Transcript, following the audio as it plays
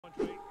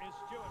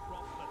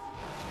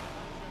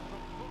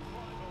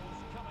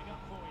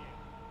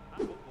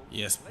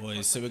Yes,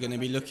 boys, so we're going to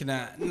be looking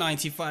at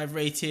 95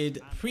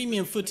 rated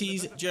premium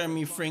footies,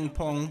 Jeremie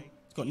Frimpong.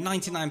 He's got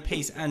 99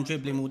 pace and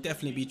dribbling. We'll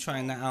definitely be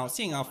trying that out,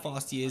 seeing how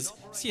fast he is,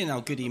 seeing how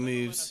good he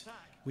moves.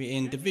 We're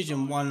in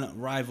Division 1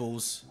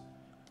 rivals.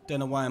 Don't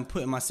know why I'm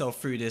putting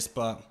myself through this,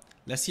 but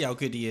let's see how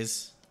good he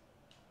is.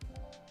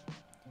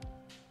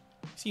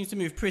 Seems to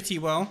move pretty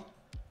well.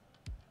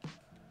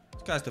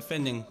 This guy's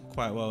defending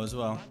quite well as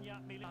well.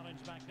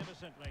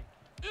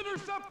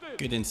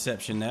 Good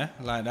interception there,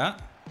 I like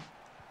that.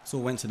 So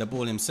went to the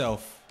ball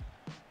himself.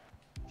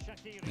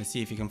 Let's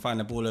see if he can find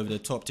the ball over the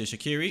top to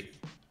Shaqiri.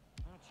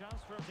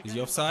 Is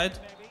he offside?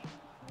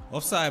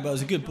 Offside, but it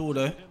was a good ball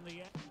though.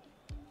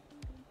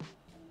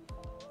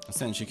 I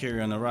sent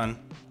Shaqiri on the run.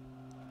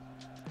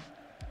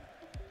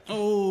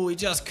 Oh, he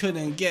just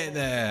couldn't get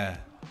there.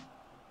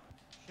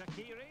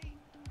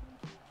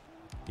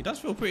 He does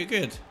feel pretty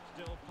good.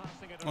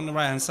 On the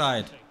right hand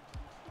side.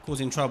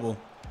 Causing trouble.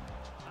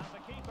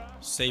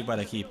 Saved by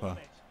the keeper.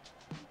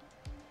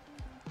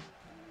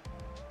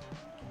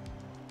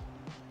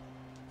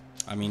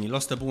 I mean, he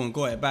lost the ball and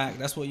got it back.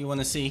 That's what you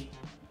want to see.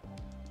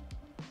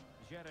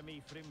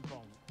 Jeremie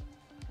Frimpong.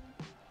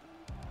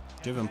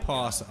 Driven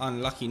pass,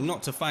 unlucky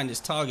not to find its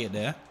target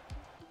there.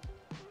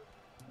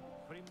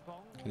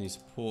 Can he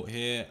support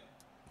here?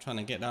 Trying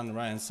to get down the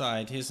right hand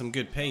side. Here's some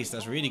good pace.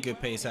 That's really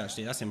good pace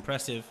actually. That's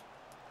impressive.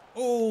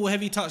 Oh,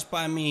 heavy touch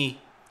by me.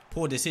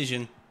 Poor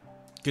decision.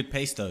 Good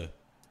pace though.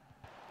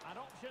 And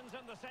options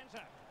in the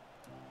center.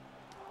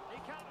 He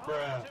can't hold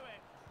on to it.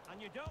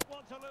 And you don't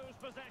want to lose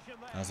possession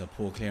there. That's a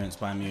poor clearance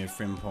by me with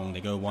Frimpong.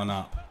 They go one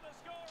up.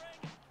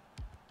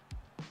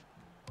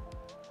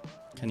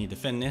 Can he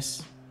defend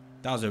this?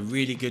 That was a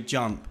really good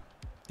jump.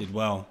 Did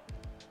well.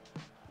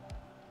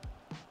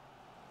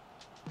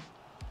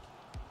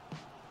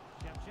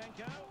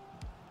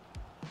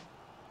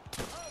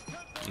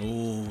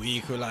 Oh,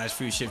 equalised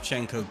through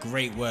Shevchenko.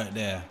 Great work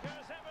there.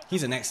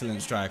 He's an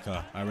excellent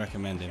striker. I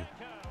recommend him.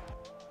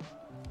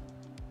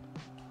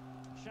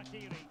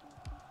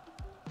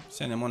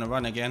 Send him on a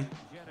run again.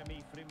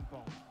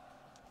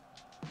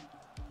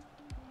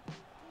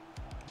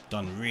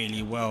 Done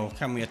really well.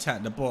 Can we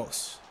attack the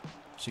box?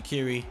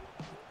 Shaqiri.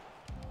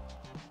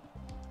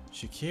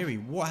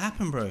 Shaqiri, what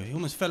happened, bro? He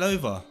almost fell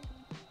over.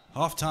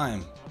 Half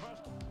time.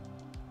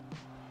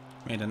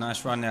 Made a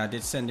nice run there. I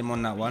did send him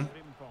on that one.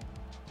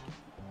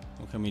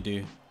 What can we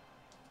do?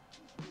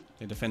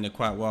 They defended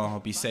quite well. I'll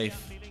be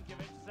safe.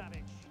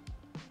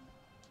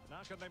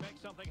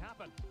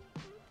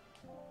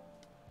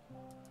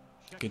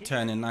 Good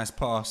turn and nice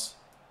pass.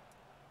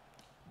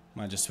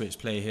 Might just switch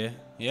play here.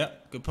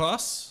 Yep, good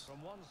pass.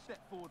 From one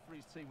step forward for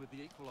his team with the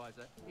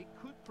equaliser, it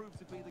could prove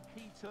to be the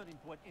key turning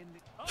point in the...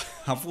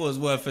 I thought it was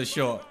worth a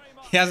shot.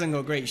 He hasn't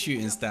got great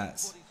shooting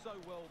stats.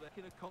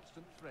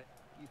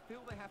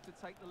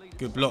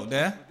 Good block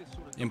there.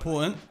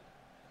 Important.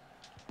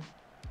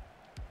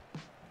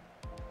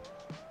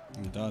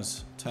 He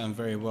does turn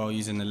very well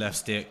using the left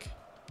stick.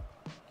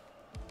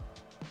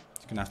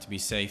 He's going to have to be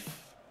safe.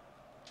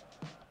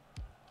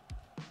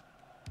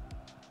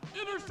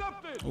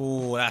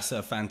 Oh, that's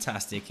a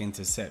fantastic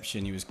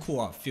interception. He was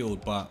caught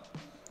upfield, but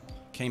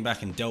came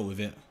back and dealt with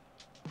it.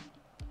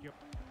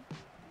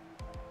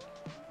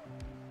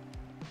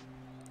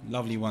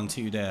 Lovely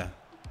 1-2 there.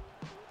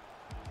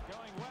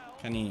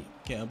 Can he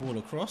get a ball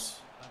across?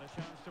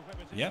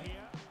 Yep.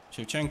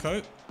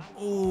 Shevchenko.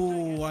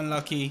 Oh,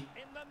 unlucky.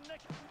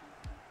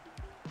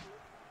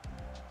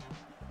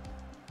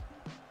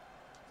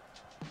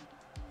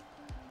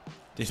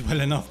 Did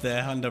well enough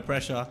there under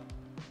pressure.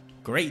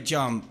 Great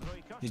jump.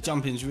 His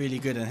jumping's really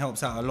good and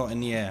helps out a lot in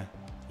the air.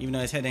 Even though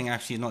his heading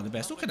actually is not the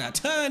best. Look at that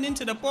turn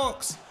into the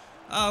box.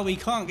 Oh, we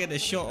can't get the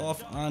shot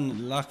off.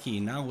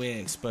 Unlucky. Now we're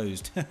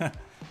exposed.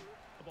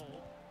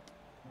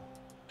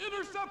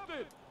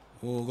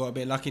 Oh, got a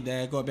bit lucky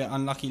there. Got a bit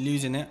unlucky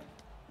losing it.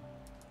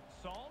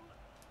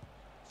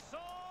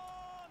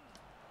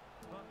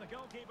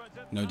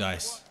 No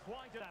dice.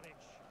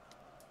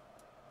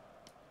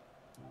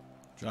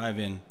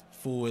 Driving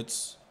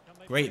forwards.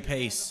 Great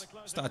pace.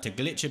 Started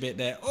to glitch a bit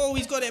there. Oh,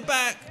 he's got it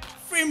back.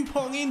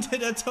 Frimpong into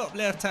the top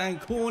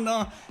left-hand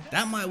corner.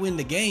 That might win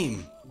the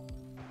game.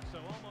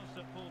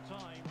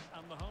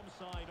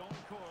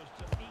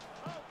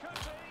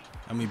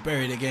 And we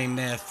bury the game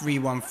there.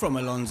 3-1 from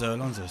Alonso.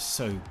 Alonso's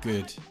so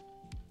good.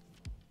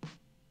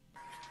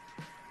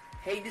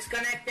 Hey,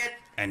 disconnected.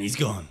 And he's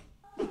gone.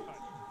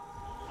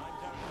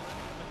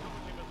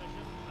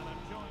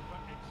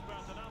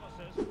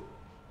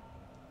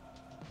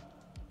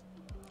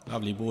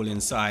 Lovely ball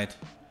inside.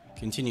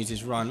 Continues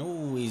his run.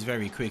 Oh, he's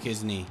very quick,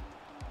 isn't he?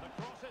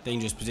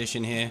 Dangerous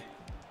position here.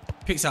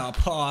 Picks out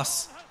a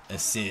pass.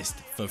 Assist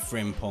for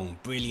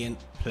Frimpong. Brilliant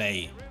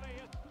play.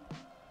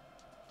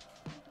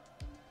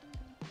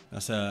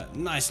 That's a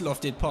nice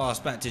lofted pass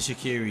back to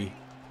Shaqiri.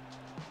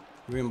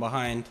 We're in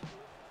behind.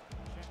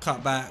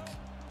 Cut back.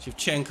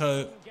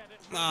 Shevchenko.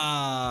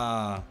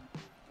 Ah.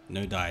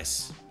 No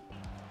dice.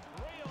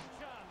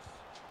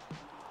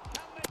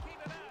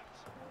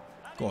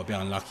 Got a bit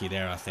unlucky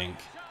there, I think.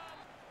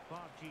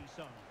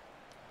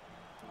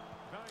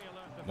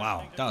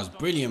 Wow, that was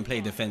brilliant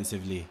play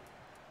defensively.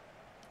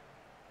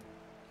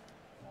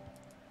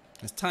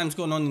 As time's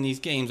gone on in these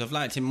games, I've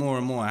liked him more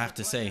and more, I have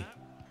to say.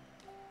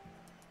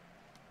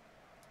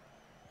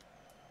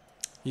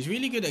 He's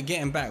really good at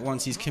getting back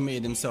once he's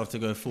committed himself to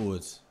go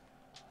forwards.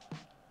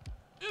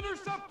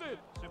 Intercepted.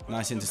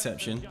 Nice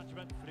interception.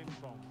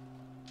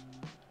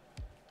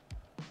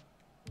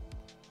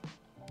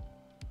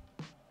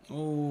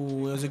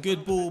 Oh, it was a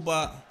good ball,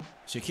 but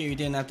Shaqiri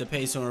didn't have the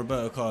pace on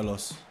Roberto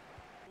Carlos.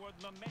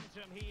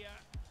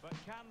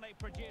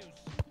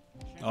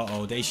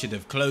 Uh-oh, they should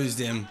have closed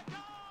him.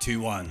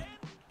 2-1.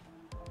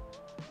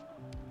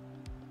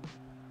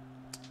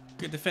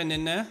 Good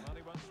defending there.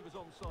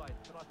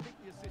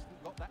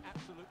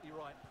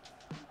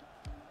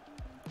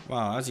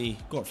 Wow, as he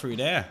got through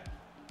there.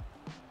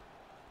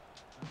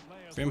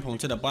 Frimpong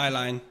to the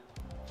byline.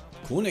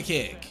 Corner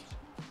kick.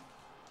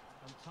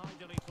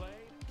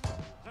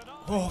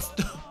 Off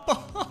the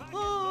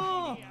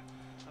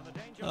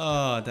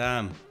oh,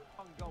 damn.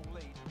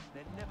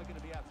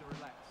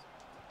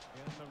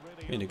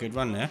 Made a good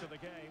run there.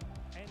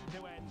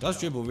 Does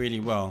dribble really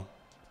well.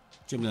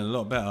 Dribbling a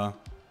lot better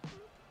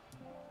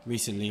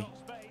recently.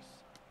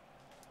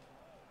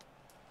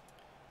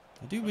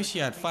 I do wish he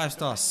had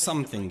 5-star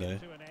something though.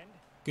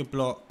 Good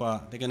block,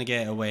 but they're going to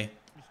get it away.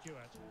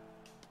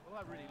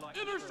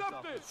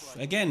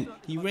 Again,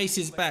 he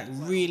races back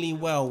really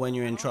well when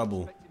you're in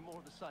trouble.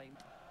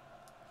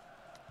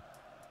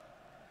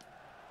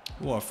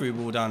 What a free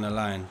ball down the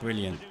line.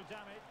 Brilliant.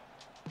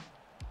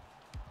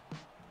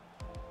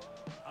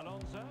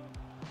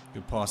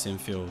 Good pass in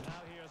field.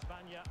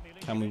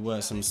 Can we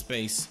work some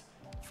space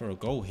for a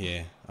goal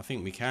here? I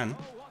think we can.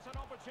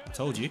 I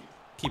told you.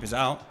 Keeper's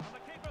out.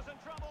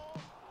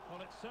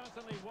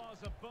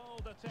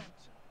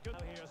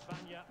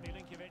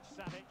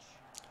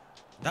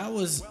 That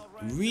was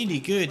really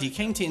good. He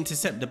came to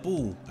intercept the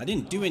ball. I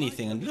didn't do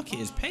anything. And look at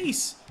his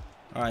pace.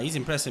 Alright, he's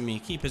impressing me.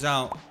 Keeper's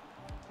out.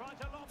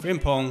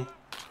 Frimpong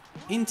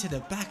into the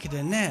back of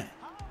the net.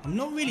 I'm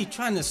not really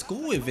trying to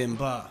score with him,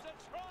 but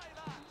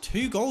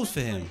 2 goals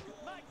for him.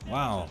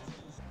 Wow.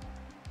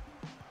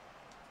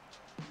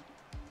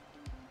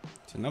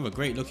 It's another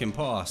great looking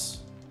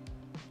pass.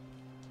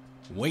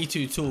 Way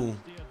too tall,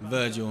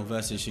 Virgil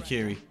versus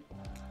Shaqiri.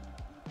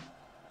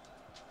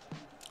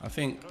 I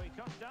think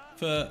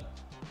for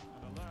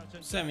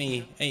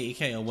 70,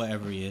 80k or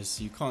whatever he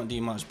is, you can't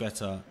do much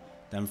better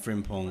than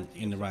Frimpong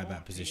in the right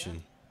back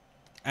position.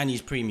 And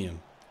he's premium.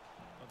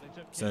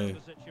 So,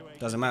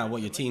 doesn't matter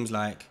what your team's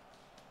like,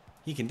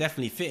 he can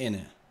definitely fit in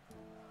it.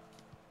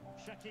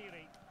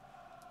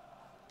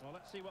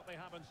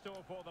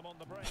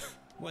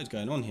 What is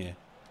going on here?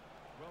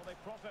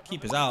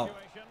 Keeper's out.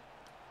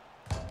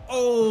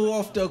 Oh,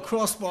 off the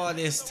crossbar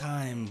this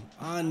time.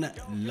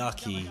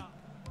 Unlucky.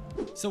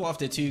 So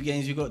after 2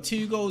 games, we've got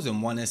 2 goals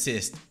and 1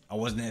 assist. I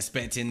wasn't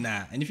expecting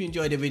that. And if you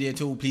enjoyed the video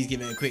at all, please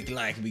give it a quick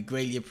like. It would be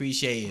greatly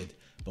appreciated.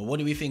 But what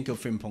do we think of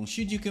Frimpong?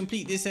 Should you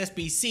complete this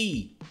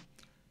SBC?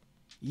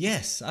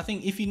 Yes, I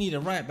think if you need a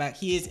right back,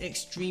 he is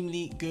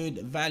extremely good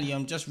value.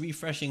 I'm just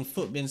refreshing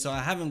Footbin, so I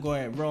haven't got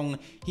it wrong.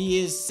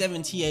 He is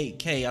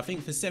 78k. I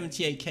think for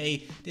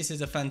 78k, this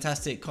is a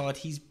fantastic card.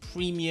 He's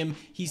premium.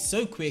 He's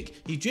so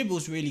quick. He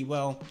dribbles really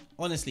well.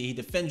 Honestly, he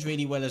defends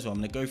really well as well. I'm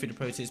going to go through the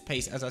process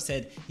pace. As I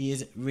said, he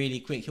is really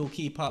quick. He'll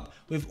keep up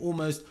with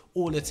almost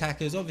all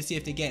attackers. Obviously,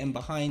 if they're getting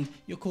behind,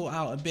 you're caught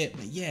out a bit.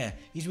 But yeah,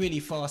 he's really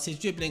fast. His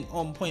dribbling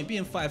on point,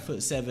 being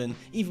 5'7",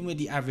 even with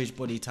the average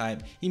body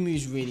type, he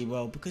moves really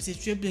well because his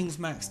dribbling's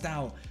maxed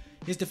out.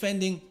 His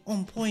defending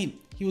on point.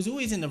 He was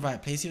always in the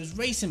right place. He was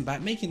racing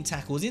back, making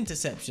tackles,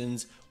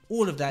 interceptions,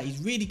 all of that. He's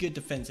really good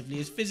defensively.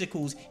 His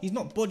physicals, he's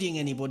not bodying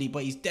anybody,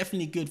 but he's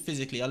definitely good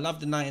physically. I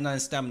love the 99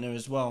 stamina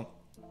as well.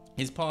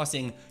 His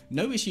passing,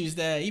 no issues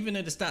there. Even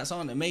though the stats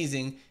aren't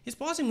amazing, his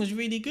passing was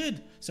really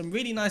good. Some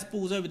really nice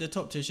balls over the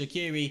top to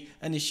Shaqiri,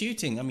 and his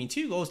shooting. I mean,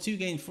 2 goals, 2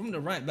 games from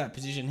the right back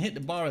position. Hit the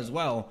bar as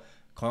well.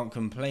 Can't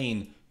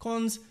complain.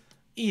 Cons,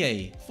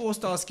 EA,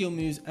 4-star skill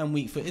moves and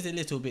weak foot is a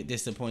little bit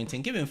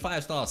disappointing. Give him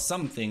 5 stars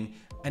something,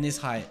 and his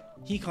height.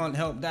 He can't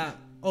help that,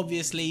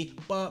 obviously,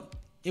 but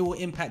it will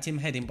impact him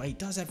heading. But he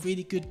does have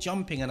really good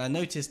jumping, and I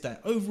noticed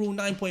that overall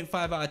 9.5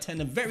 out of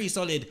 10, a very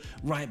solid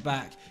right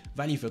back.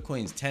 Value for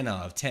coins, 10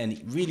 out of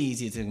 10. Really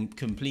easy to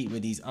complete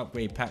with these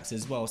upgrade packs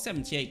as well.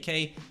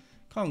 78k,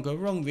 can't go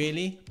wrong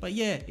really. But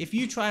yeah, if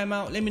you try them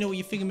out, let me know what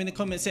you think of them in the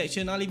comment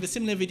section. I'll leave a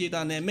similar video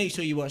down there. Make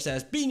sure you watch that.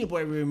 It's been your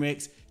boy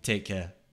Rumrix. Take care.